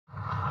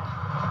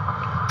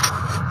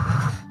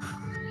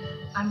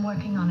I'm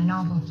working on a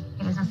novel.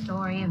 It is a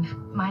story of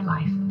my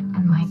life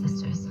and my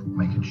sister's.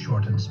 Make it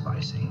short and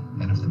spicy.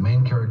 And if the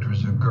main character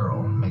is a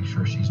girl, make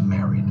sure she's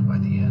married by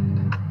the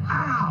end.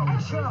 Ow,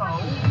 Joe!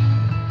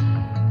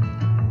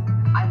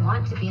 I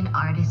want to be an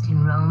artist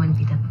in Rome and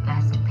be the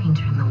best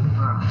painter in the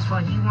world. That's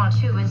what you want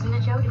too, isn't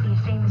it, Joe? To be a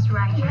famous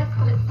writer? Yes,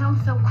 but it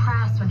sounds so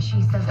crass when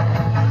she says it.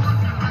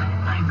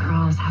 My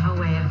girls have a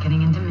way of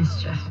getting into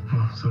mischief.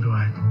 Well, so do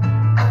I.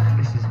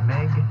 This is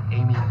Meg,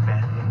 Amy,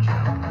 Beth, and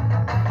Joe.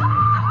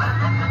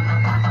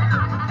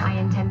 I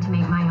intend to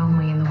make my own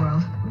way in the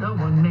world. No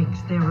one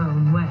makes their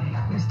own way.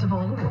 Least of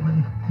all a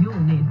woman. You'll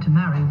need to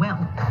marry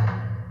well.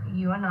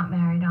 You are not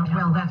married, Aunt.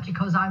 Well, that's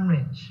because I'm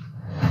rich.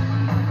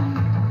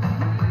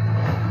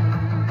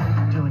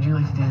 Joe, would you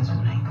like to dance with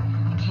me?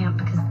 I can't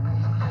because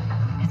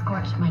I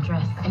scorched my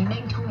dress. And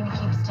Meg told me to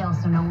keep still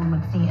so no one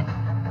would see it.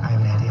 I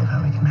have an idea of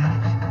how we can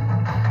manage.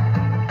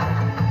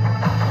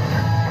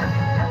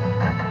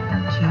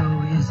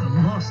 Joe is a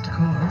lost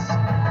cause.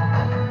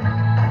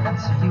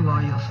 So you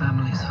are your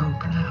family's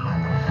hope now.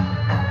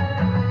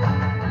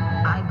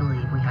 I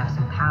believe we have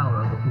some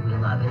power over who we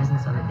love. It isn't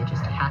something that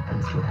just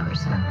happens to a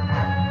person.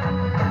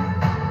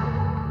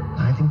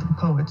 I think the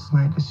poets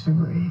might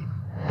disagree.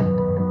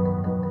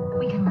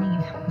 We can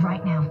leave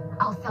right now.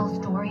 I'll sell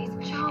stories.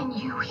 And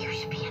you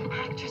should be an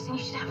actress and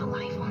you should have a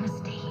life on the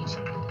stage.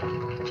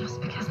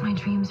 Just because my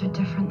dreams are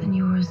different than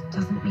yours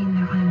doesn't mean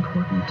they're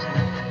unimportant.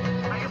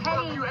 I have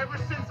loved you ever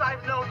since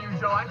I've known you,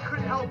 Joe. I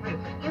couldn't help it.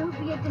 It would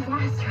be a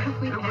disaster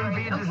if we It wouldn't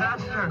be a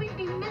disaster. We'd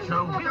be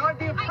miserable. Joe, that would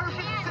be a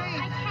perfect I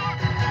scene.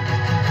 can't.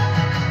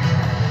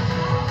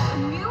 A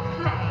new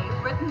play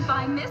written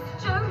by Miss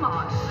Jo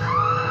March.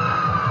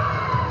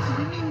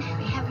 Women,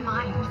 they have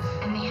minds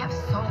and they have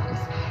souls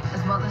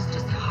as well as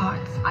just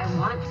hearts. I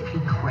want to be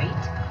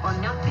great or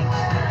nothing.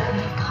 And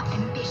they've got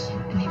ambition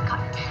and they've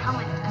got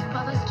talent as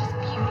well as just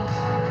beauty.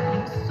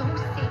 I'm so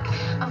sick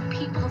of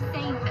people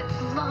saying that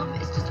love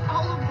is just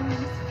all a woman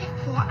is fit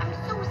for. I'm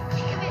so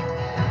sick of it.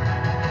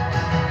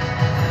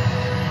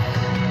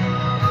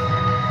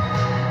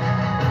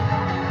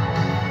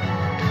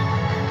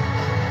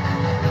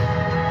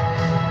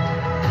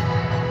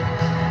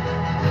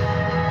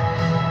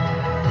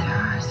 There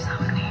are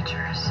some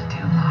natures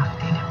too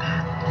lofty to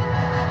bend.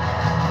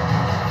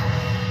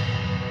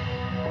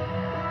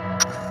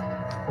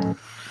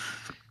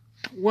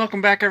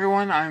 Welcome back,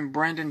 everyone. I'm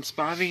Brandon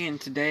Spivey, and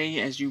today,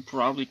 as you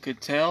probably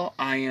could tell,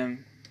 I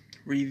am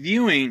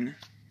reviewing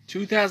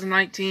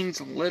 2019's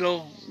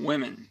Little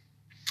Women.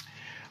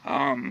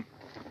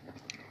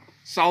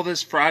 Saw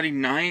this Friday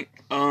night.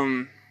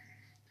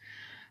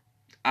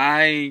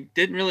 I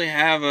didn't really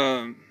have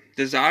a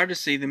desire to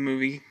see the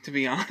movie, to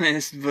be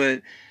honest,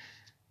 but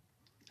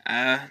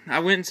I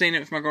went and seen it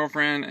with my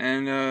girlfriend,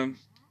 and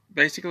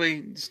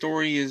basically the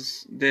story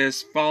is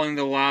this: following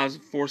the lives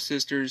of four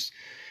sisters,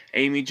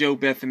 Amy, Jo,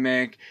 Beth, and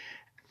Meg,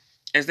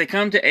 as they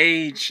come to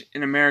age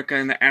in America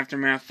in the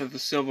aftermath of the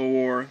Civil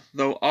War.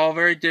 Though all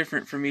very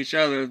different from each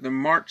other, the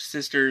March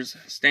sisters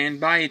stand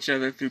by each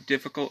other through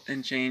difficult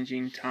and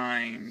changing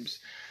times.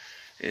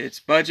 Its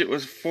budget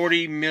was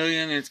 $40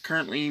 million. It's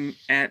currently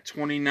at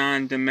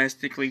 29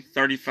 domestically,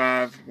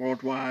 35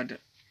 worldwide.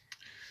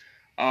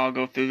 I'll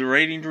go through the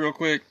ratings real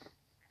quick.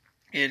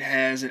 It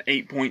has an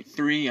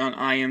 8.3 on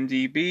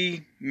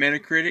IMDb,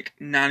 Metacritic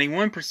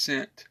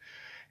 91%,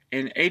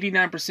 and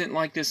 89%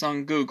 like this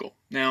on Google.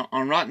 Now,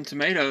 on Rotten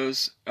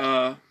Tomatoes,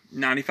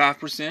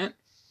 95%,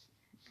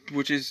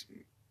 which is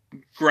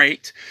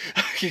great,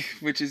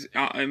 which is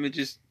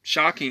just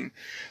shocking,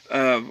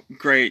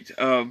 great.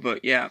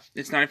 But yeah,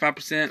 it's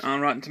 95% on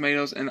Rotten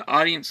Tomatoes, and the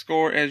audience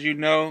score, as you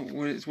know,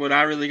 is what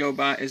I really go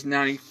by, is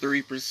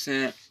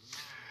 93%.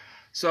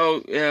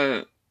 So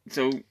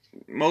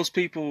most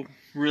people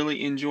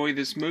really enjoy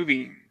this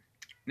movie.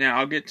 Now,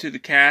 I'll get to the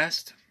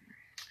cast.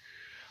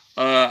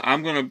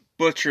 I'm gonna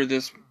butcher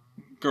this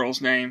girl's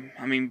name.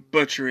 I mean,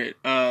 butcher it.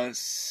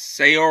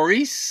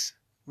 Saoirse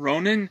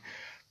Ronan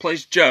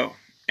plays Jo,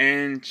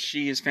 and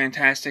she is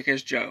fantastic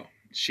as Jo.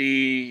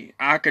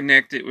 I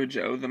connected with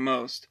Jo the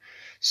most.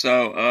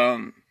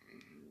 So,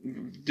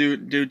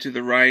 due to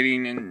the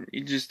writing, and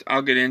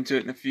I'll get into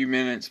it in a few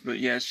minutes. But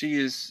yeah, she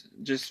is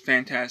just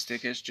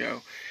fantastic as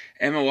Jo.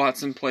 Emma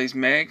Watson plays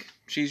Meg.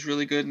 She's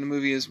really good in the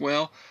movie as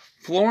well.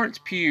 Florence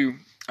Pugh,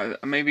 I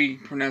may be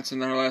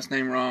pronouncing her last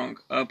name wrong,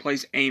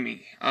 plays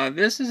Amy.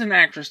 This is an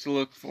actress to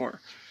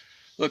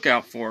look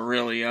out for,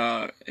 really,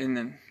 in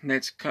the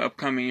next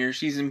upcoming year.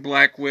 She's in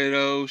Black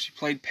Widow. She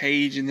played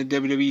Paige in the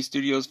WWE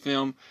Studios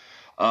film,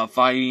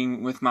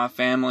 Fighting With My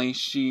Family.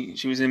 She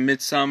was in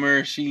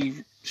Midsommar.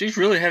 She's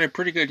really had a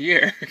pretty good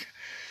year.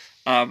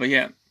 But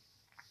yeah,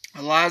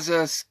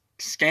 Eliza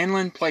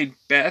Scanlon played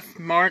Beth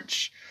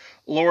March.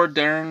 Laura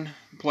Dern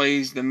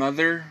plays the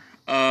mother.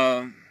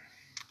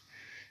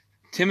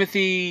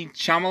 Timothy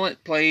Chalamet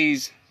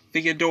plays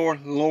Theodore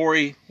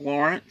Laurie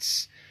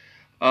Lawrence.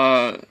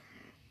 Bob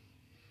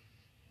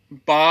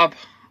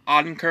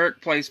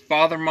Odenkirk plays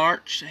Father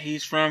March.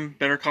 He's from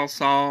Better Call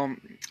Saul,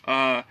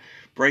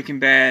 Breaking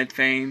Bad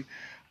fame.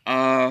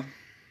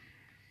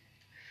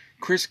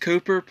 Chris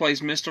Cooper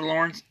plays Mr.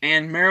 Lawrence,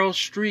 and Meryl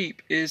Streep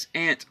is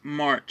Aunt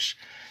March.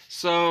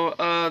 So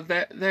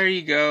there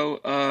you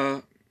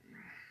go.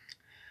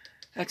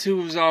 That's who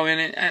was all in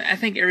it. I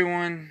think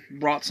everyone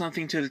brought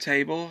something to the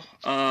table.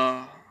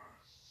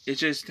 It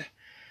just,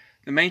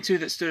 the main two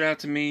that stood out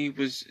to me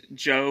was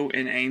Joe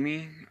and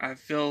Amy. I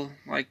feel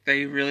like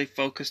they really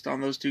focused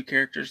on those two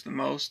characters the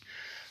most.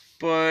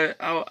 But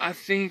I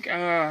think,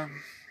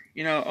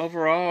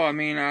 overall, I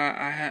mean,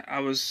 I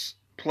was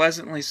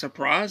pleasantly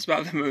surprised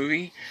by the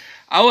movie.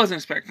 I wasn't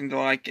expecting to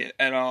like it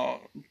at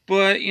all.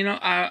 But,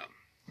 I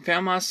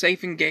found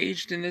myself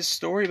engaged in this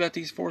story about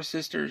these four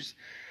sisters,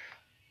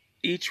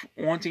 each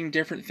wanting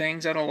different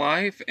things out of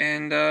life,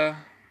 and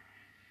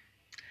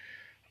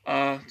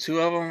two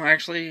of them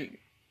actually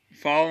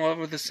fall in love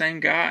with the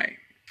same guy.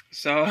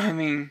 So, I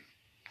mean,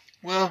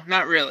 well,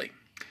 not really.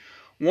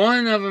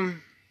 One of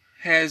them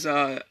has,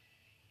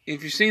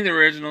 if you've seen the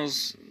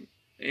originals,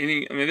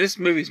 this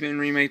movie's been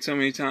remade so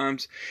many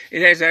times.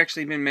 It has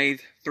actually been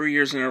made 3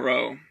 years in a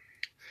row.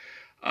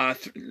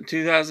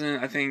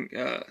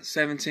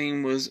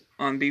 2017 was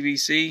on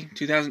BBC.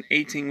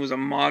 2018 was a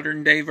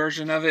modern day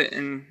version of it,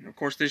 and of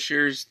course this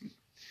year's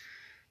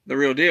the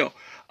real deal.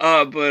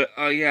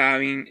 Yeah, I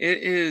mean,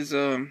 it is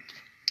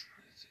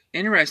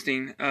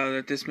interesting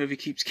that this movie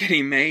keeps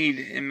getting made,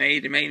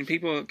 and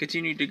people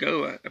continue to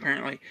go,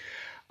 apparently.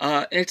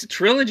 It's a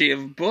trilogy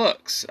of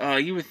books.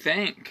 You would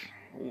think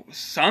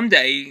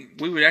someday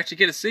we would actually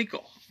get a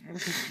sequel.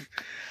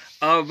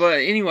 But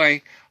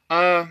anyway,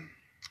 Joe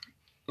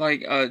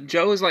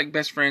is like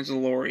best friends with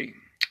Lori.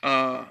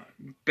 Not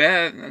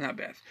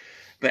Beth,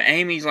 but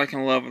Amy's like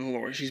in love with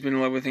Lori. She's been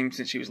in love with him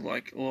since she was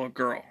like a little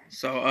girl.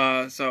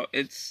 So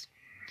it's,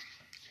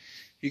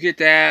 you get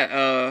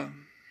that.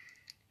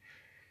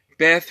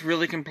 Beth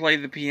really can play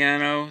the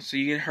piano, so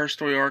you get her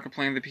story arc of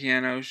playing the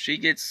piano. She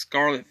gets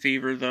scarlet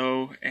fever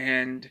though,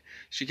 and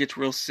she gets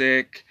real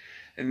sick,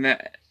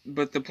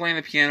 but the playing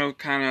the piano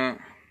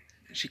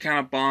she kind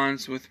of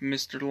bonds with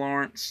Mr.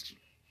 Lawrence,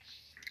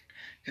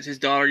 because his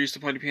daughter used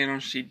to play the piano.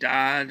 She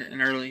died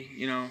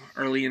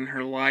early in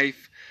her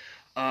life,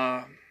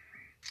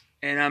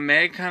 and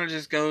Meg kind of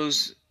just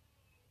goes,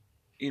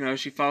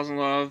 she falls in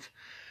love.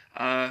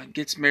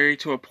 Gets married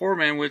to a poor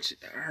man, which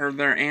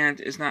their aunt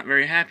is not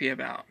very happy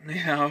about,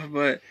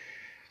 but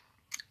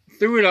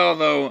through it all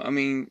though, I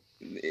mean,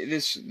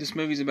 this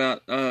movie's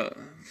about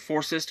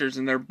four sisters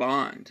and their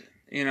bond,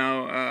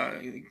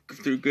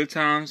 through good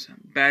times,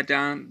 bad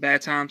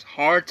times,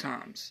 hard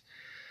times,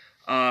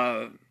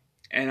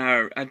 and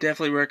I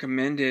definitely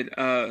recommended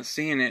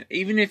seeing it,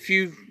 even if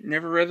you've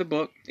never read the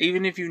book,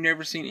 even if you've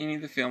never seen any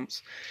of the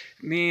films.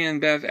 Me and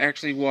Bev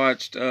actually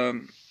watched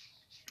a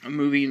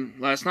movie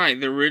last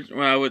night,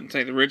 I wouldn't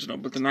say the original,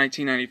 but the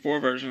 1994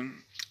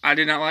 version. I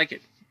did not like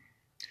it.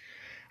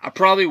 I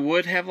probably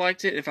would have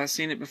liked it if I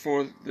seen it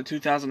before the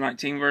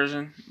 2019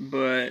 version,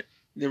 but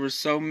there were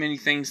so many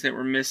things that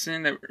were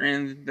missing that were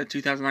in the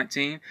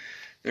 2019.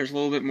 There's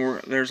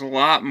a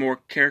lot more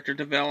character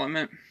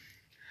development.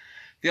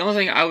 The only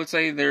thing I would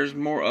say there's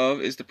more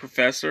of is the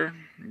professor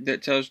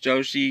that tells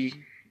Jo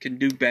she can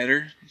do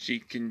better.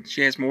 She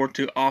has more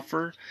to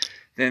offer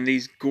than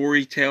these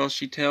gory tales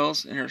she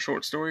tells in her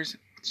short stories.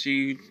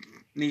 She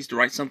needs to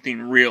write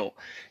something real,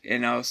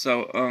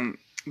 so,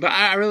 but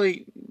I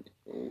really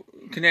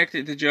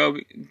connected to Jo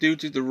due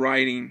to the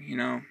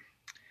writing,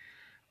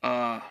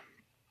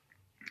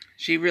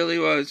 she really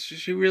was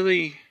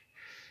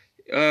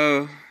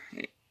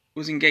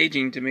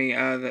engaging to me,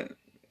 that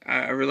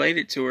I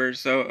related to her,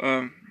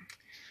 so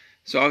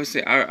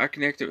obviously I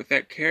connected with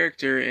that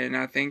character, and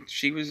I think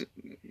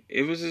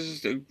it was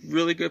just a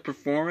really good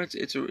performance.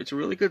 It's a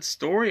really good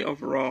story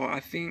overall. I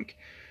think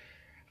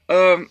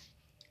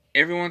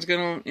everyone's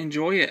gonna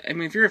enjoy it. I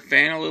mean, if you're a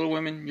fan of Little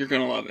Women, you're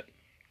gonna love it,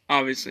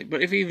 obviously.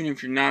 But even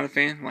if you're not a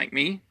fan, like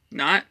me,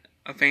 not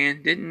a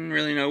fan, didn't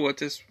really know what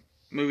this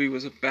movie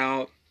was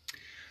about.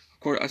 Of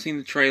course, I've seen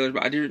the trailers,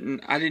 but I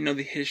didn't know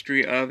the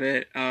history of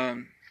it.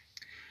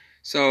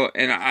 So,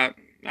 and I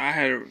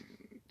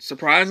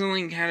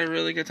surprisingly had a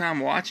really good time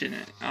watching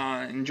it.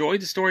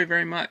 Enjoyed the story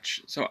very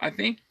much. So I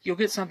think you'll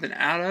get something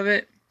out of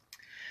it.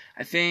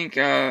 I think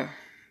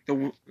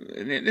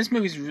this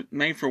movie's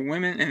made for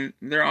women, and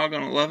they're all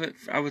gonna love it.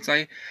 I would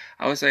say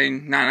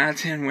 9 out of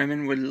 10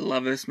 women would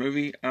love this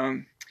movie.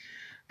 But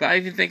I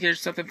even think there's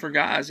something for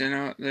guys.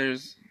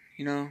 There's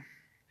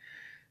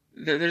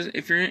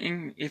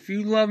if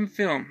you love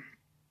film,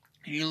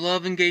 you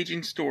love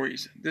engaging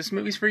stories, this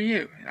movie's for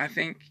you. I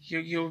think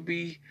you'll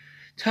be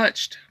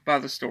touched by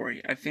the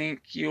story. I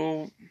think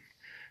you'll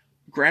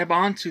grab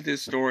onto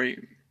this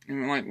story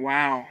and be like,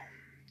 wow,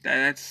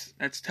 that's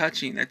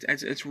touching.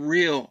 It's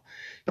real,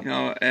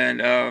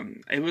 And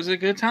it was a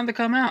good time to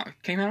come out. It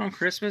came out on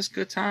Christmas.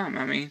 Good time.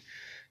 I mean,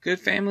 good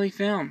family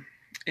film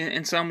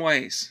in some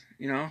ways.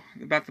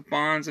 About the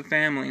bonds of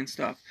family and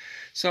stuff.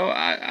 So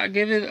I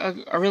give it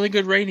a really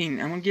good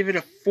rating. I'm gonna give it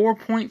a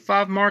 4.5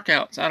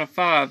 markouts out of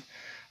 5.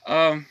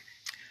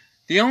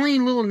 The only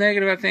little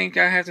negative I think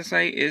I have to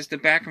say is the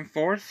back and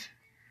forth.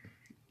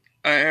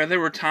 there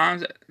were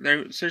times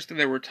where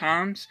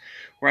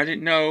I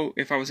didn't know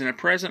if I was in a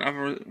present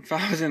or if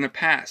I was in the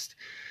past,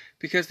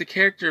 because the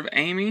character of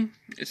Amy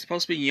is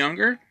supposed to be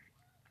younger,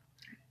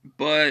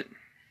 but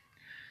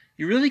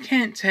you really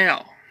can't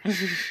tell.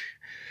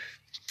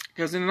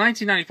 Because in the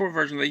 1994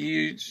 version they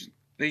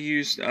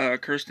used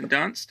Kirsten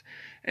Dunst,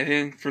 and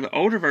then for the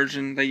older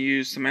version they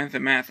used Samantha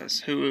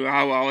Mathis, who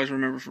I will always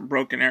remember from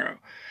Broken Arrow.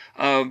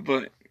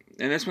 But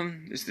in this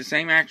one, it's the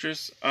same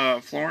actress,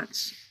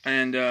 Florence,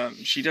 and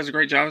she does a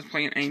great job of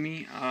playing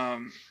Amy. I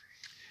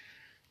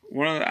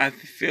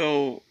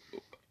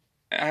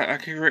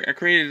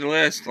created a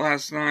list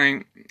last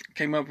night,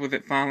 came up with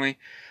it finally,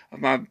 of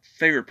my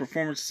favorite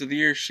performances of the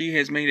year. She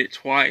has made it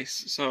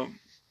twice, so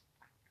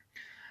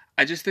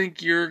I just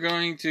think you're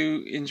going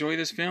to enjoy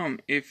this film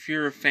if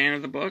you're a fan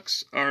of the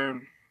books,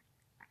 or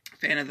a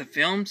fan of the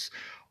films,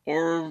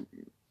 or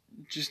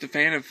just a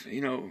fan of,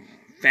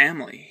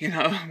 family,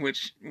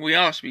 which we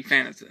all should be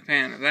fan of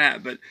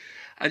that. But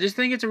I just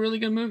think it's a really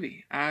good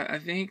movie. I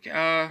think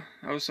I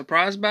was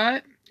surprised by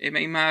it. It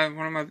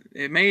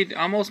made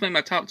almost made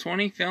my top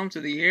 20 films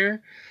of the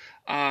year.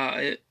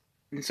 And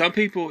some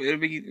people, it'll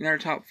be in their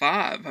top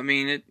 5. I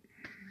mean,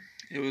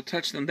 it will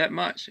touch them that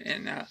much,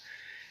 and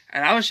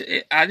I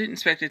didn't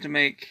expect it to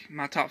make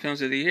my top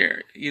films of the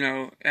year,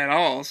 at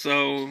all.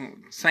 So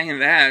saying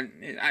that,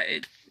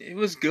 it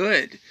was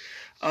good,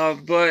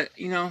 but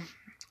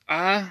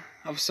I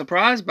was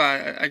surprised by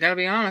it. I gotta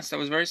be honest, I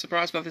was very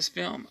surprised by this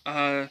film.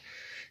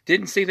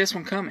 Didn't see this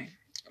one coming,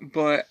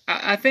 but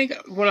I think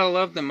what I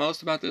love the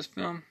most about this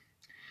film,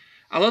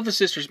 I love the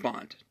sisters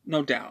bond,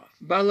 no doubt,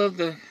 but I love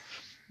the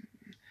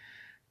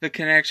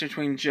connection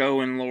between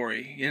Joe and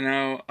Laurie.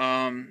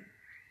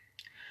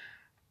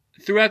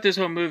 Throughout this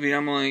whole movie,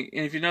 I'm like,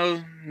 and if you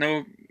know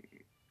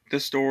the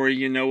story,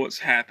 you know what's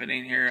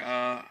happening here.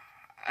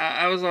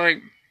 I was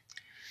like,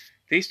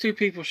 these two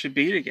people should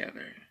be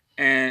together,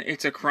 and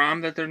it's a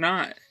crime that they're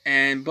not.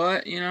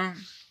 But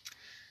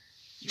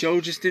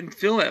Joe just didn't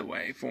feel that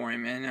way for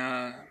him,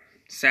 and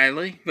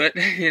sadly, but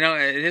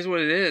it is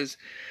what it is.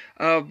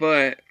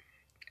 But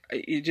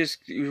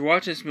you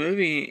watch this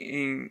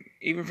movie, and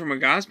even from a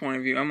guy's point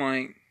of view, I'm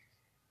like,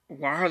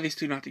 why are these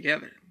two not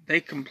together? They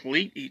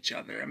complete each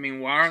other. I mean,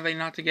 why are they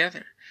not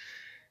together?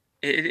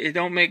 It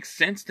don't make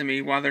sense to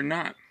me why they're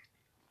not.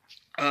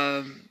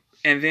 And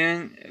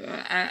then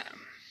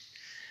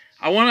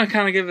I want to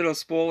kind of give it a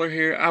spoiler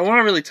here. I want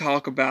to really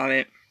talk about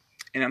it,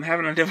 and I'm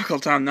having a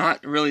difficult time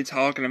not really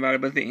talking about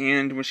it. But at the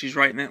end, when she's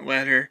writing that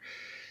letter,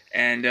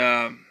 and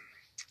I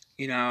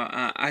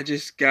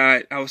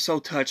was so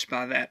touched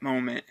by that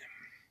moment.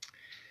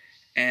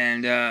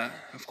 And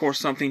of course,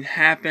 something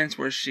happens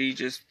where she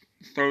just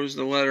throws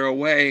the letter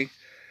away.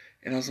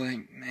 And I was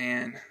like,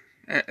 man,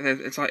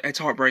 it's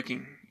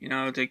heartbreaking, in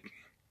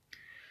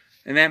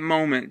that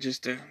moment,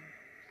 just to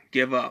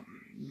give up.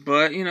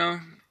 But it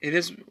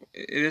is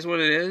what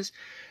it is.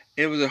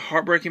 It was a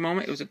heartbreaking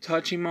moment. It was a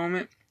touching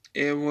moment.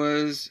 It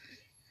was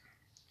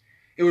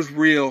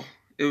real.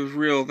 It was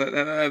real.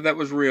 That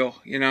was real.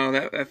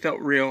 That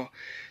felt real.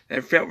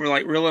 That felt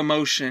like real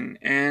emotion.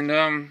 And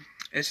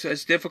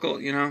it's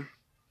difficult,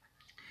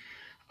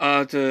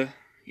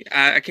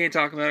 I can't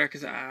talk about it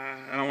because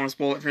I don't want to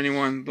spoil it for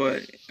anyone,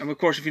 but of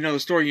course, if you know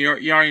the story, you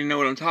already know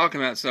what I'm talking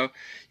about, so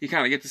you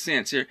kind of get the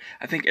sense here.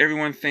 I think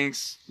everyone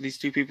thinks these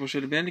two people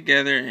should have been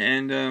together,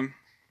 and,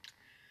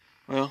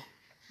 well,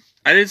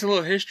 I did a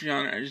little history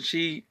on it.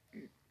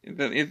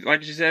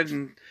 Like she said,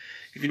 and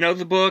if you know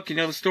the book, you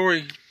know the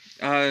story,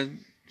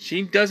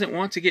 she doesn't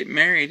want to get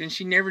married, and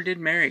she never did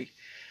marry,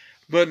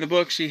 but in the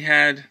book, she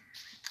had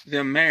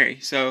them marry,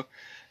 so,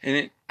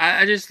 and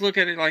I just look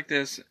at it like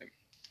this.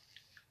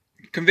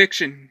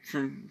 Conviction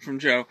from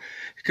Joe,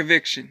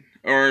 conviction,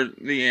 or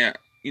the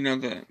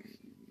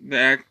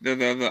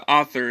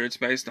author it's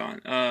based on,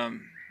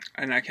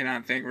 and I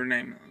cannot think of her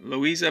name.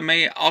 Louisa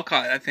May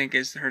Alcott, I think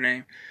is her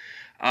name.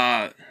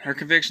 Her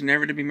conviction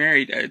never to be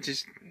married,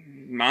 just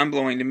mind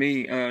blowing to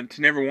me, to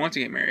never want to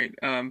get married.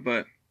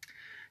 But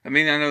I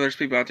mean, I know there's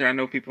people out there. I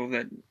know people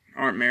that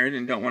aren't married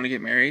and don't want to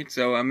get married.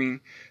 So I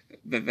mean,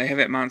 they have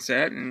that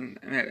mindset, and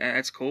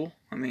that's cool.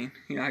 I mean,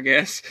 I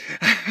guess.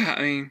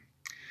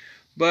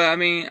 But I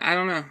mean, I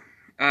don't know.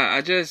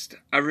 I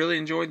really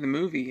enjoyed the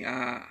movie.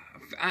 I'm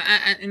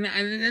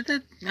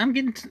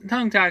getting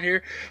tongue-tied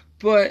here,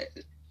 but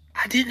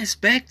I didn't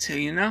expect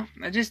to,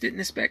 I just didn't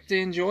expect to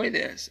enjoy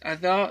this. I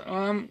thought,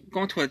 I'm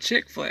going to a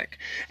chick flick,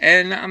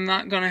 and I'm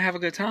not going to have a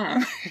good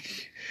time.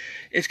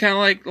 It's kind of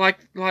like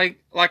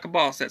a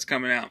Boss that's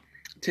coming out.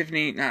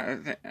 Tiffany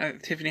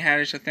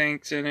Haddish, I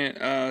think, is in it.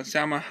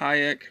 Salma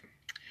Hayek,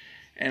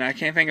 and I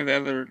can't think of the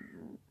other.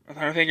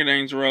 I think her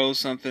name's Rose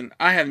something.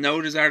 I have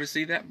no desire to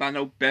see that, but I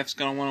know Beth's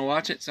going to want to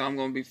watch it, so I'm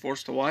going to be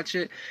forced to watch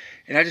it.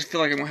 And I just feel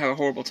like I'm going to have a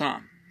horrible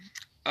time.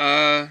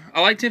 I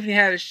like Tiffany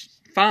Haddish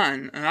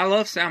fine, and I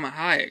love Salma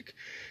Hayek.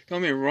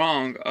 Don't get me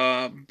wrong,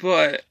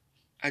 but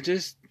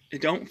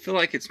it don't feel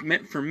like it's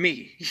meant for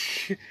me.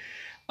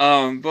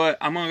 But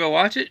I'm going to go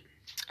watch it,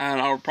 and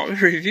I'll probably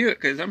review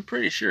it, because I'm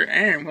pretty sure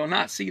Aaron will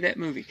not see that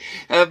movie.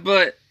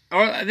 But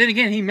Or then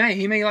again, he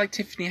may like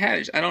Tiffany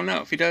Haddish. I don't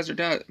know if he does or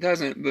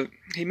doesn't, but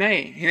he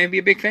may be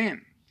a big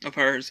fan of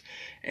hers,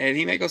 and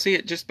he may go see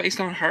it just based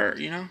on her.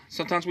 You know,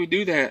 sometimes we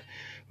do that.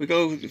 We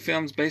go to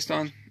films based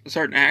on a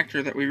certain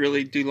actor that we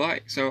really do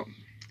like. So,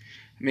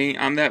 I mean,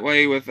 I'm that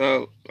way with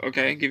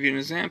okay, give you an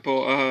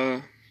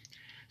example.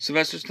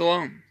 Sylvester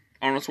Stallone,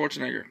 Arnold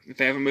Schwarzenegger. If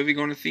they have a movie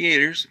going to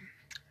theaters,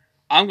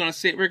 I'm gonna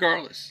see it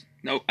regardless.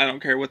 Nope, I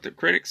don't care what the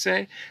critics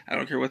say. I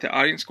don't care what the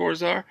audience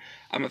scores are.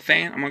 I'm a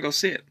fan. I'm gonna go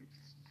see it.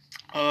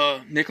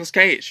 Nicolas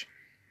Cage,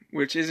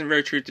 which isn't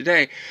very true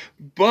today,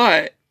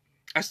 but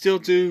I still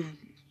do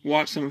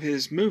watch some of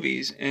his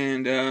movies,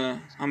 and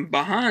I'm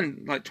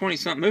behind like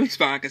 20-something movies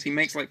behind because he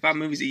makes like 5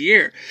 movies a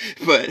year.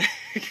 But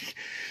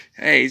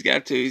hey, he's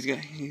got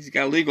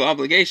a legal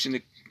obligation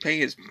to pay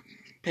his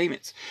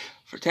payments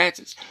for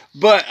taxes.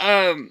 But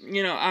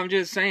you know, I'm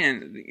just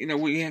saying, you know,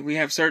 we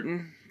have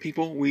certain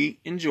people we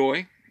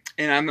enjoy,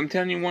 and I'm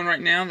telling you one right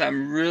now that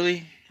I'm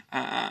really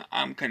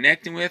I'm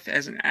connecting with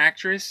as an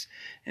actress,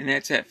 and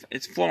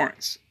it's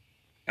Florence.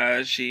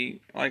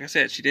 She, like I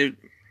said, she did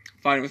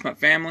Fighting with My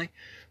Family,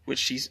 which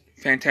she's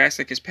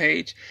fantastic as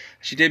Paige.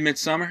 She did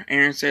Midsommar.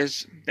 Aaron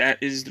says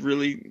that is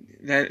really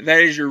that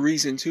is your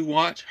reason to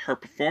watch her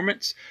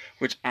performance,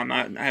 which I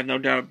have no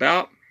doubt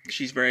about.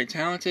 She's very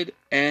talented.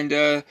 And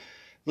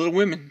Little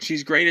Women,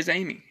 she's great as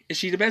Amy. Is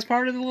she the best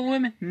part of the Little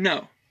Women?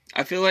 No,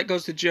 I feel that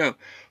goes to Joe.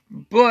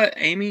 But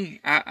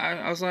Amy,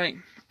 I was like,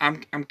 I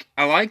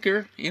like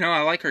her. You know,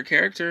 I like her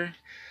character.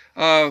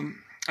 I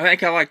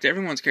think I liked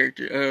everyone's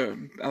character.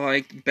 I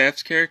liked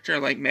Beth's character. I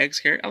liked Meg's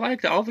character. I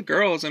liked all the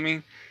girls. I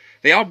mean,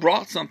 they all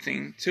brought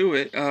something to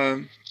it.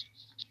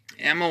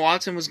 Emma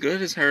Watson was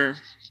good as her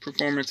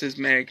performance as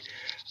Meg.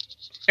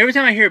 Every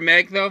time I hear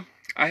Meg, though,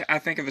 I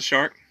think of The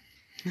Shark.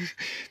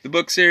 The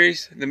book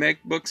series, the Meg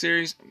book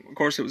series. Of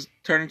course, it was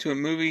turned into a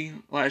movie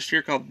last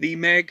year called The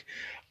Meg.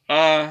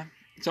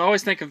 So I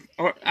always think of,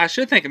 or I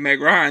should think of Meg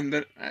Ryan,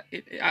 but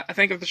I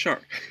think of The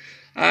Shark.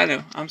 I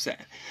know, I'm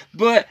sad.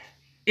 But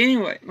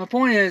anyway, my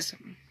point is,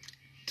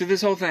 to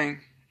this whole thing,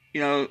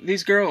 you know,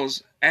 these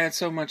girls add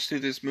so much to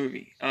this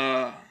movie.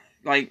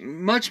 Like,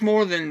 much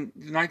more than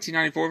the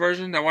 1994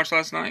 version that I watched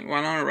last night.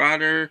 Winona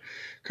Ryder,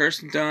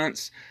 Kirsten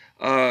Dunst,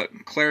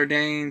 Claire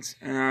Danes,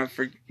 and I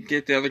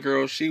forget the other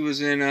girl. She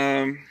was in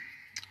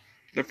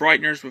The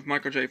Frighteners with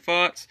Michael J.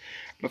 Fox,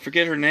 but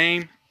forget her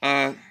name.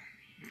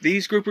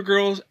 These group of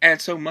girls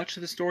add so much to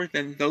the story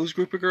than those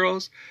group of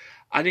girls.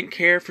 I didn't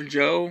care for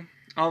Joe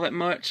all that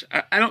much.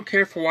 I don't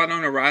care for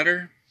Winona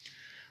Ryder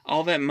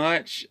all that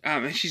much.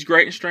 She's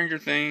great in Stranger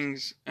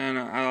Things, and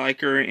I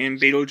like her in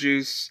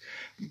Beetlejuice.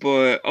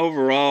 But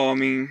overall, I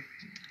mean,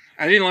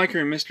 I didn't like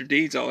her in Mr.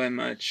 Deeds all that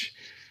much.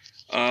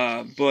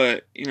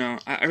 But, you know,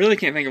 I really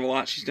can't think of a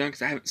lot she's done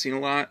because I haven't seen a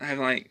lot. I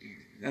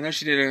know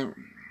she did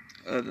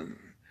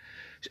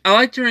I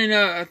liked her in,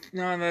 no,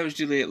 that was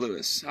Juliette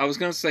Lewis. I was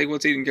going to say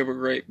What's Eating Gilbert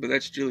Grape, but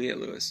that's Juliette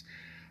Lewis.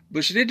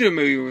 But she did do a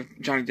movie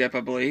with Johnny Depp, I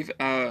believe.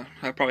 I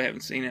probably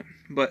haven't seen it.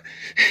 But,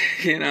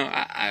 you know,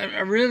 I'm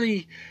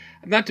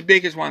not the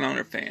biggest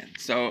Winona fan.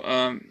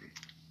 So,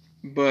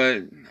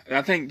 but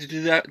I think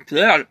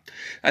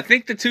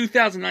the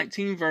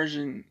 2019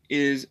 version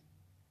is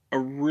a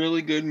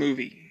really good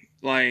movie.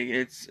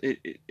 Like,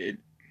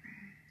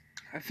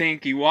 I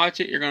think you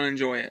watch it, you're going to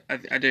enjoy it.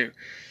 I do.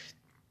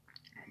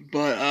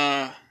 But,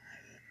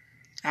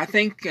 I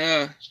think,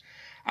 I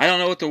don't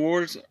know what the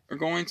awards are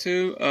going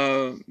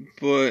to,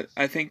 but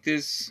I think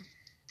the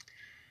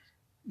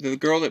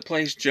girl that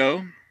plays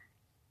Joe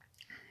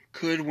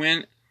could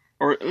win,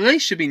 or at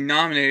least should be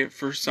nominated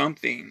for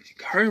something.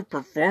 Her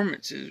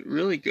performance is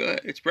really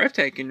good. It's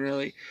breathtaking,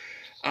 really.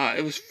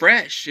 It was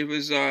fresh. It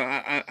was,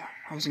 I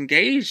was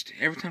engaged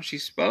every time she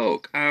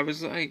spoke. I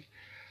was like,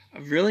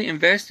 really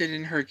invested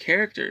in her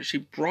character. She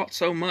brought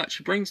so much.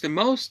 She brings the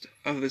most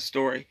of the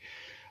story.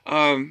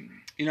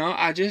 You know,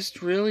 I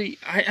just really,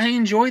 I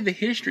enjoyed the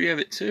history of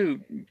it too.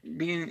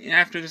 Being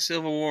after the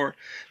Civil War,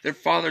 their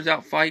father's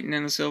out fighting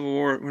in the Civil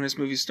War when this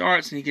movie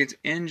starts, and he gets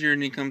injured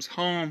and he comes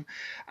home.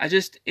 I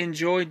just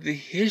enjoyed the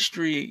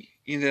history,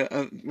 you know,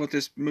 of what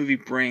this movie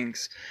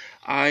brings.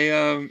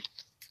 I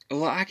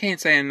can't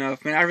say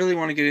enough, man. I really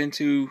want to get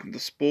into the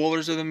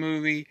spoilers of the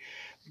movie,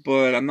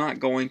 but I'm not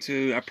going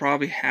to. I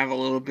probably have a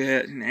little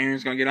bit, and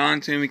Aaron's going to get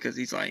on to me because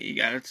he's like, you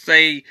got to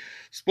say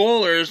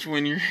spoilers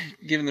when you're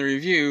giving the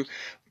review.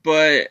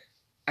 But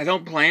I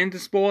don't plan to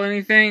spoil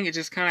anything. It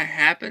just kind of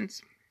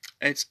happens.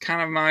 It's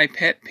kind of my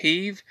pet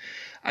peeve,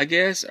 I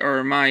guess,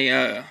 or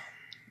my,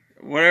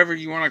 whatever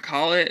you want to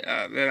call it,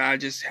 that I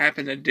just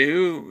happen to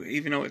do,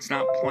 even though it's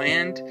not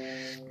planned.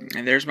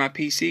 And there's my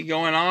PC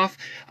going off.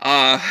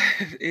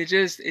 It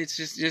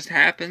just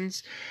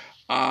happens.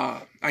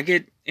 I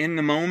get in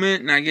the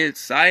moment and I get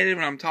excited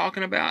when I'm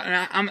talking about,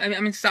 and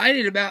I'm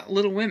excited about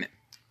Little Women.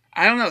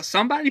 I don't know.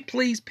 Somebody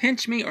please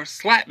pinch me or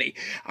slap me.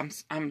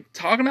 I'm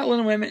talking about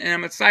Little Women and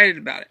I'm excited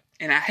about it.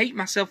 And I hate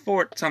myself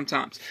for it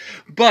sometimes.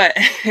 But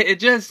it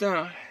just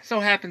so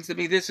happens to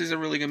be this is a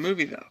really good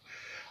movie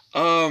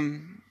though.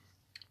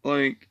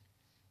 Like,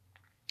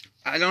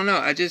 I don't know.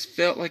 I just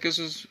felt like this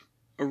was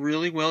a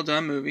really well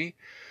done movie.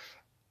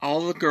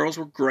 All the girls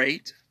were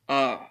great.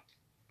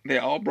 They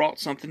all brought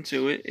something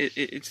to it.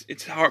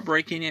 It's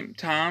heartbreaking at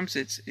times.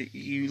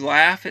 You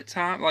laugh at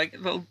times. Like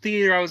the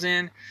theater I was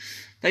in,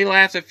 they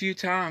laughed a few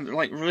times,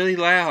 like really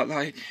loud.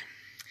 Like,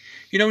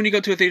 you know, when you go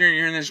to a theater and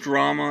you're in this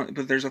drama,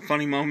 but there's a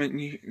funny moment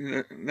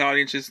and the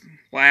audience just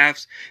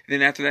laughs. And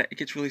then after that, it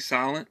gets really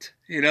silent.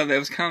 You know, that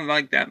was kind of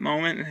like that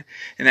moment,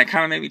 and that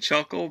kind of made me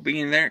chuckle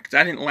being there, because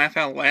I didn't laugh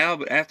out loud,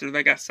 but after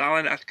they got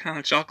silent, I kind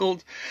of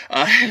chuckled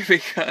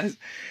because,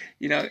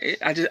 you know,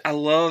 I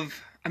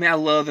love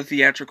the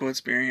theatrical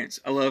experience.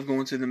 I love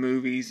going to the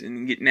movies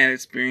and getting that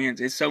experience.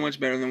 It's so much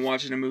better than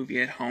watching a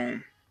movie at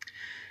home.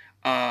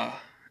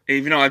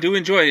 Even though I do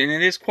enjoy it, and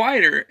it is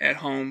quieter at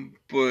home,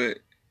 but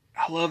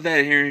I love that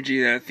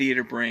energy that a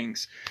theater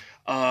brings.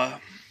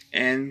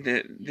 And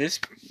this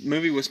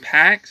movie was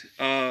packed.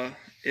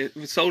 It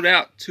was sold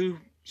out 2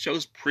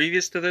 shows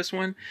previous to this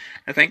one.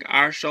 I think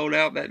ours sold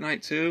out that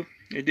night too.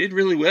 It did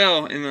really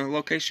well in the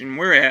location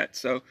we're at.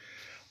 So,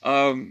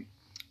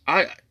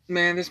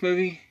 this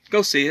movie,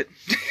 go see it.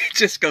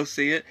 Just go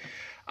see it.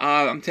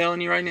 I'm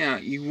telling you right now,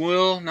 you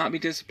will not be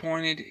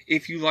disappointed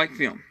if you like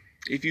film.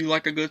 If you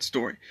like a good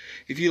story.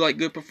 If you like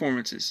good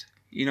performances.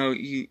 You know,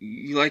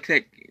 you like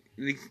that.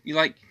 You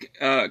like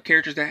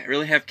characters that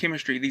really have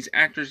chemistry. These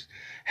actors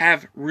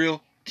have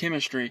real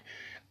chemistry.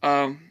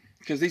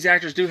 Because these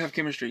actors do have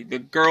chemistry. The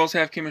girls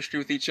have chemistry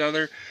with each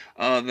other.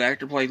 The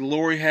actor played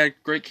Laurie had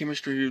great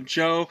chemistry with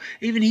Joe.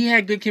 Even he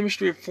had good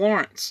chemistry with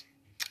Florence,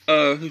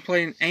 who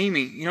played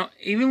Amy. You know,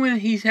 even when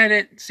he's had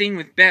that scene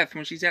with Beth,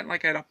 when she's at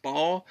a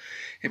ball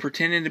and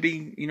pretending to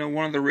be, you know,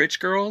 one of the rich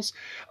girls,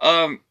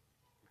 and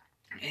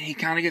he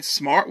kind of gets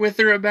smart with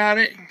her about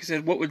it. He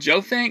said, "What would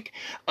Joe think?"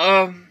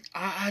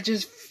 I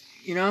just,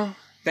 you know,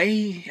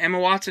 Emma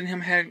Watson and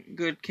him had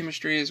good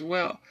chemistry as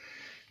well.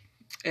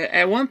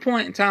 At one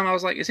point in time, I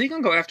was like, is he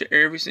going to go after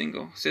every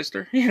single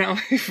sister? You know,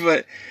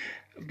 but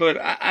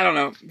I don't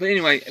know. But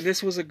anyway,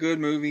 this was a good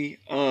movie.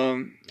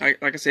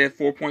 Like I said,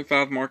 4.5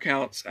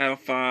 markouts out of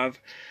 5.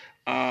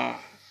 I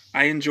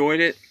enjoyed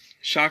it.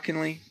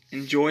 Shockingly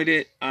enjoyed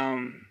it.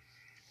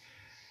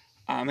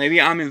 Maybe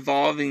I'm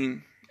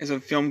evolving as a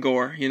film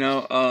goer, you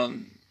know.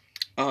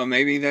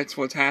 Maybe that's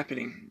what's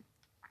happening.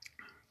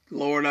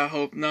 Lord, I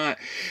hope not.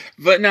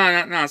 But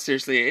no, not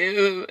seriously.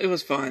 It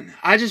was fun.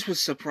 I just was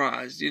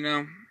surprised, you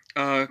know.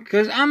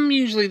 Because I'm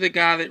usually the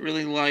guy that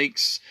really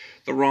likes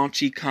the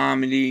raunchy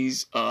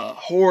comedies,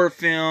 horror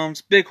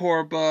films, big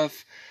horror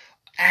buff,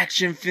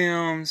 action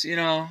films, you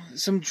know,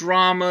 some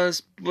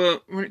dramas.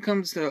 But when it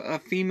comes to a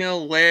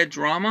female-led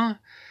drama,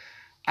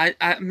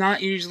 I'm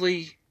not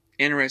usually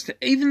interested.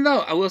 Even though,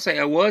 I will say,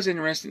 I was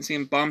interested in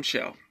seeing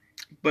Bombshell.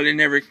 But it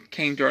never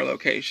came to our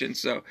location,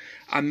 so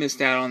I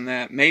missed out on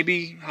that.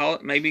 Maybe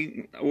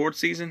award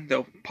season,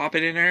 they'll pop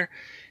it in there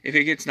if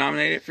it gets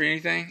nominated for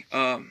anything.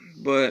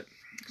 But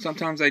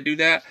sometimes they do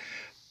that.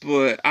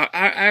 But I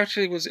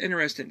actually was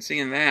interested in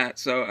seeing that.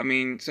 So, I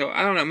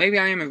don't know. Maybe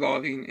I am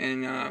evolving,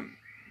 and,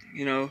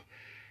 you know,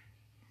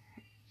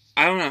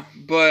 I don't know.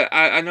 But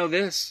I know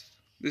this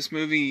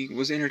movie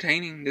was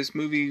entertaining. This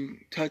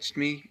movie touched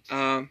me.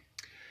 You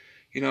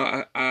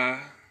know,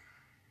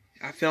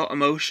 I felt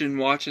emotion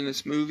watching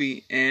this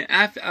movie, and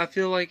I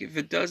feel like if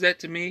it does that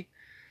to me,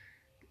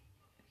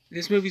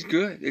 this movie's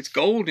good. It's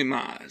gold in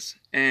my eyes,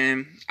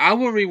 and I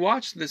will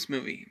rewatch this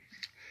movie.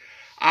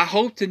 I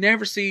hope to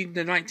never see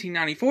the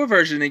 1994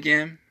 version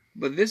again,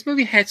 but this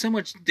movie had so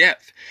much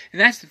depth, and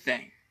that's the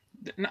thing.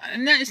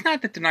 It's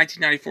not that the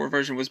 1994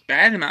 version was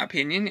bad, in my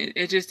opinion.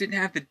 It just didn't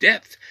have the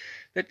depth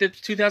that the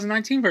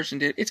 2019 version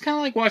did. It's kind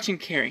of like watching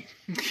Carrie,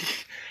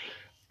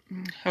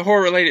 a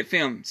horror-related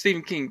film.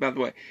 Stephen King, by the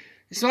way.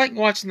 It's like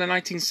watching the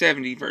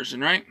 1970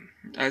 version, right?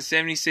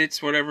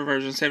 76, whatever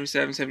version,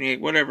 77, 78,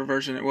 whatever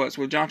version it was,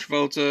 with John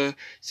Travolta,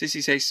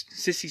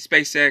 Sissy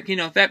Spacek, you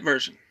know, that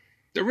version.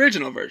 The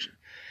original version.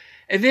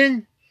 And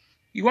then,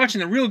 you're watching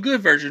the real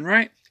good version,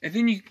 right? And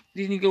then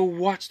you go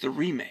watch the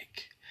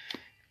remake.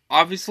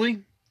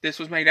 Obviously, this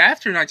was made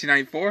after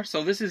 1994,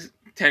 so this is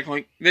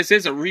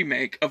a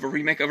remake of a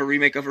remake of a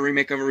remake of a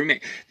remake of a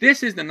remake.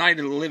 This is the Night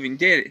of the Living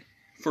Dead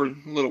for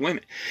Little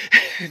Women.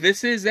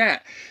 This is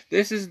that.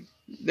 This is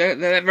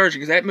that version,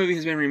 because that movie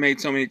has been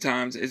remade so many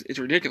times, it's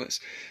ridiculous.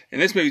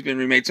 And this movie's been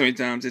remade so many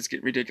times, it's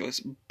getting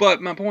ridiculous.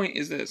 But my point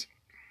is this.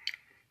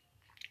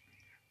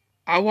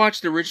 I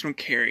watched the original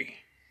Carrie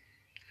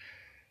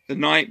the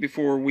night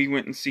before we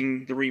went and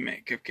seen the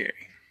remake of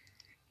Carrie.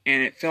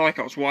 And it felt like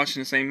I was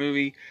watching the same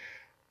movie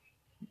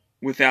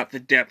without the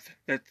depth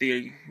that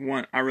the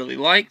one I really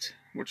liked,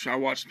 which I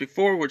watched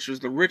before, which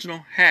was the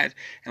original, had.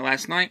 And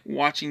last night,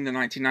 watching the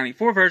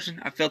 1994 version,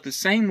 I felt the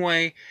same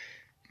way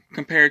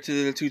compared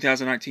to the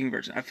 2019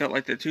 version. I felt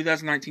like the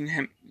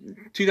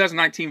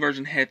 2019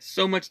 version had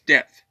so much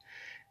depth.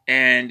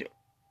 And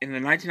in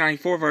the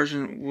 1994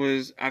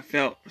 version I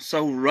felt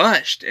so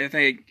rushed. I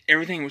think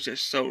everything was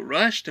just so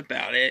rushed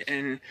about it.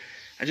 And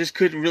I just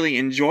couldn't really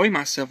enjoy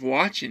myself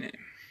watching it.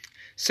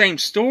 Same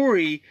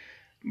story,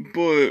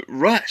 but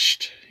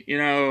rushed, you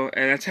know,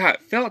 and that's how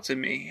it felt to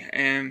me.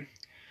 And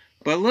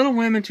But Little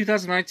Women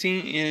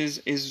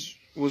 2019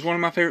 was one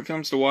of my favorite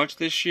films to watch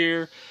this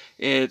year.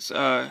 It's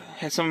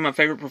had some of my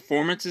favorite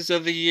performances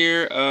of the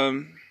year.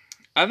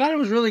 I thought it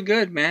was really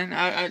good,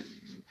 man.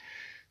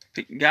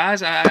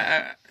 Guys,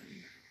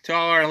 to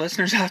all our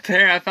listeners out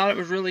there, I thought it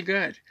was really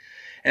good.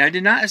 And I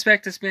did not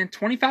expect to spend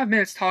 25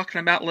 minutes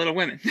talking about Little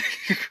Women.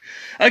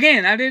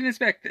 Again, I didn't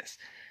expect this.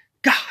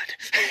 God,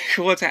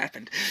 what's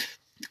happened?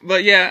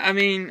 But yeah, I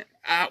mean,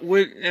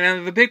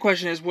 and the big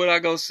question is, would I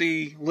go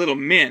see Little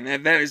Men?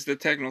 That is the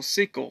technical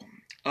sequel.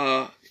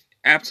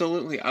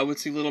 Absolutely, I would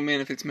see Little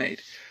Men if it's made.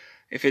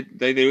 If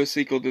they do a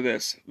sequel to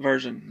this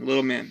version,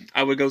 Little Men,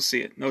 I would go see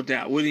it, no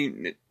doubt.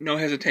 No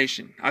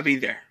hesitation. I'd be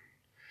there.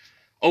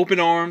 Open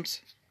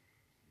arms.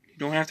 You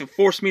don't have to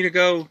force me to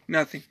go.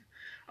 Nothing.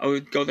 I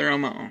would go there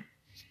on my own.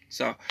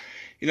 So,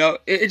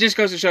 it just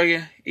goes to show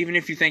you, even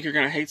if you think you're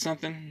going to hate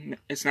something,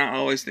 it's not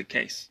always the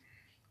case.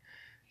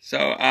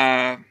 So,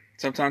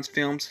 sometimes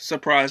films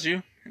surprise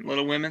you, and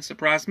Little Women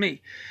surprised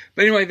me.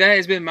 But anyway, that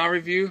has been my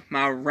review,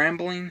 my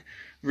rambling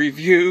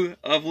review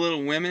of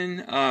Little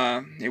Women.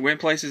 It went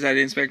places I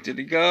didn't expect it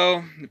to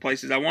go. The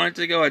places I wanted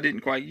to go, I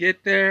didn't quite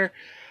get there.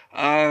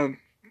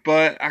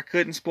 But I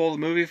couldn't spoil the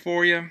movie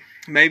for you.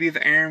 Maybe if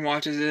Aaron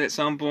watches it at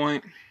some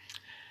point,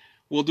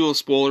 we'll do a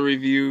spoiler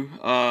review.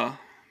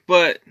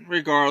 But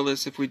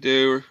regardless, if we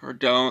do or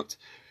don't,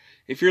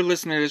 if you're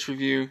listening to this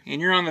review and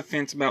you're on the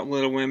fence about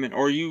Little Women,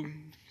 or you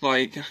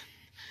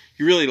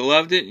really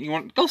loved it, you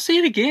want go see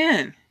it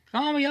again.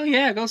 Oh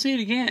yeah, go see it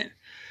again.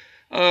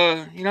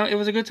 It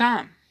was a good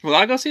time. Will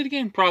I go see it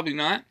again? Probably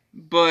not.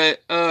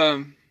 But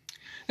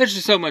there's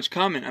just so much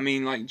coming. I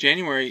mean, like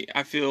January,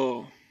 I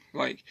feel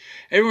like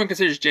everyone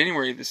considers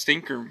January the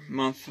stinker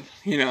month,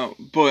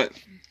 but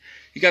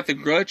you got The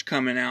Grudge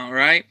coming out,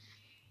 right?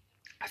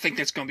 I think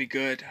that's going to be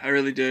good. I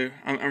really do.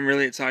 I'm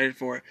really excited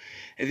for it.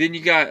 And then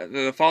you got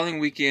the following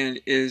weekend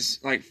is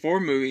like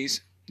 4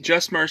 movies.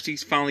 Just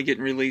Mercy's finally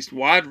getting released,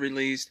 wide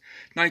released.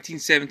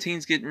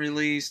 1917's getting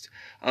released.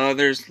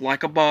 There's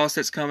Like a Boss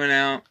that's coming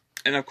out.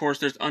 And of course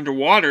there's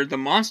Underwater, the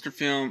monster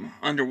film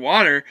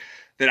Underwater,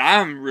 that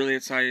I'm really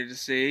excited to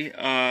see.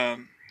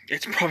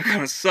 It's probably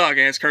going to suck.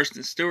 It has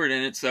Kirsten Stewart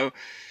in it, so,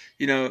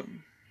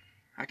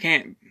 I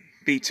can't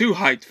be too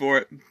hyped for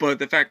it. But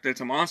the fact that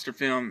it's a monster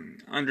film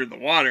under the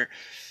water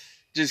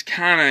just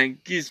kind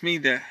of gives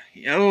me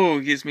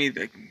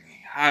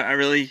I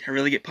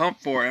really get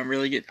pumped for it. I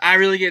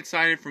really get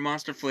excited for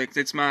monster flicks.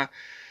 It's my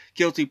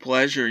guilty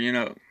pleasure,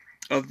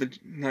 of the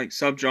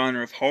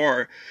subgenre of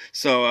horror.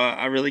 So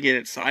I really get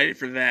excited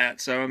for that.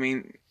 So I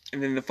mean,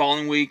 and then the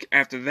following week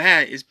after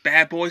that is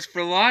Bad Boys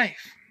for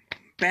Life.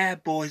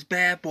 Bad boys,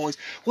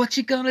 what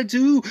you gonna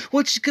do?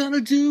 What you gonna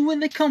do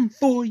when they come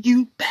for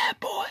you, bad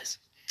boys?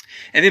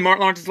 And then Mark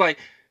Lawrence is like,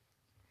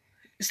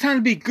 it's time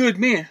to be good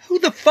men. Who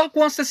the fuck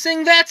wants to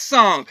sing that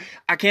song?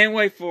 I can't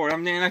wait for it.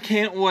 I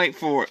can't wait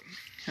for it.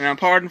 And I'm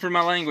pardon for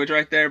my language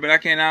right there, but I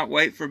cannot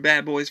wait for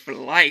Bad Boys for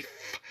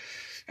Life.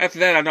 After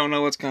that, I don't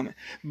know what's coming.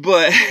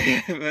 But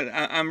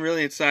I'm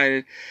really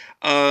excited.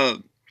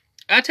 I'll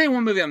tell you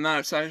one movie I'm not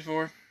excited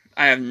for.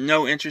 I have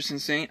no interest in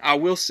seeing. I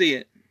will see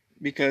it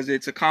because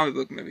it's a comic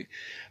book movie.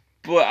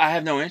 But I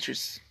have no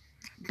interest.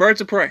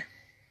 Birds of Prey.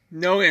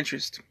 No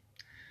interest.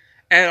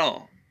 At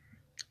all.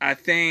 I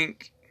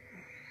think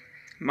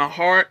my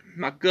heart,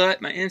 my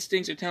gut, my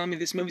instincts are telling me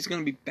this movie's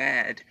going to be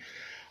bad.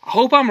 I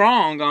hope I'm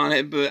wrong on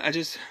it, but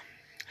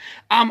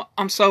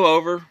I'm so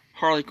over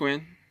Harley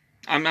Quinn.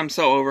 I'm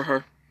so over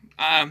her.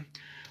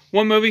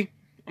 One movie,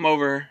 I'm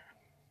over her.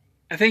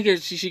 I think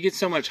she gets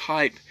so much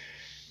hype.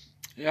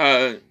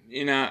 I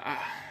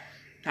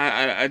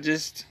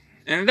just,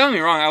 and don't get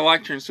me wrong, I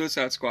liked her in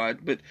Suicide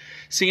Squad, but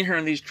seeing her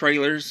in these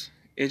trailers,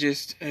 it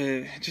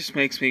just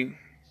makes me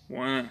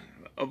want to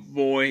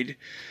avoid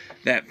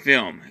that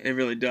film. It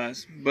really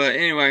does. But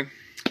anyway,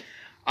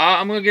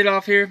 I'm going to get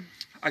off here.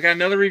 I got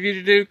another review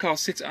to do called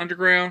Six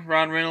Underground,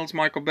 Ryan Reynolds,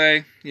 Michael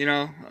Bay.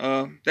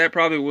 That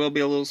probably will be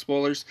a little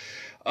spoilers.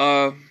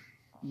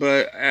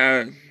 But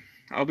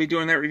I'll be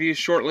doing that review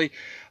shortly.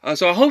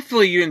 So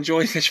hopefully you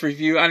enjoyed this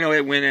review. I know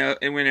it went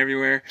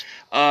everywhere.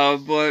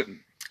 But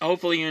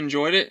hopefully you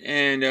enjoyed it.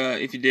 And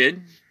if you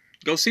did,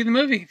 go see the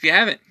movie if you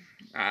haven't.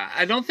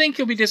 I don't think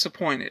you'll be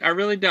disappointed. I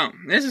really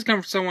don't. This is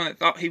coming from someone that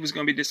thought he was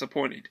going to be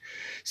disappointed.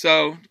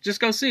 So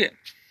just go see it.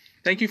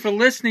 Thank you for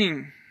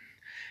listening.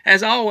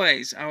 As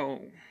always,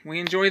 we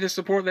enjoy the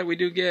support that we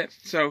do get.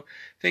 So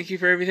thank you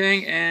for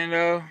everything.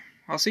 And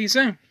I'll see you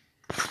soon.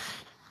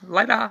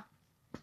 Later.